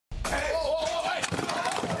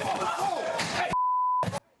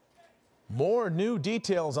More new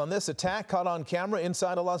details on this attack caught on camera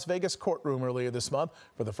inside a Las Vegas courtroom earlier this month.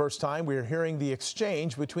 For the first time, we're hearing the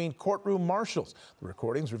exchange between courtroom marshals. The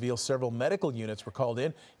recordings reveal several medical units were called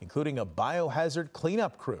in, including a biohazard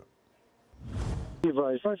cleanup crew.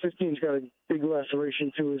 515's got a big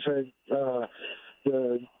laceration to his head.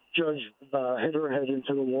 The judge hit her head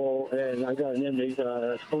into the wall, and I got an inmate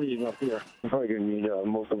bleeding up here. I'm probably going to need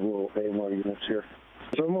multiple AMR units here.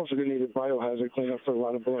 So I'm also going to need a biohazard cleanup for a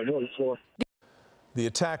lot of blood on the floor. The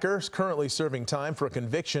attacker is currently serving time for a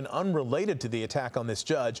conviction unrelated to the attack on this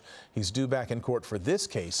judge. He's due back in court for this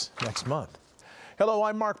case next month. Hello,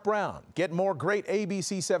 I'm Mark Brown. Get more great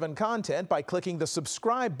ABC7 content by clicking the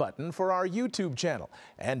subscribe button for our YouTube channel.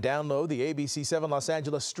 And download the ABC7 Los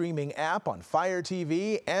Angeles streaming app on Fire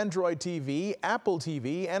TV, Android TV, Apple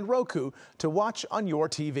TV, and Roku to watch on your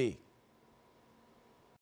TV.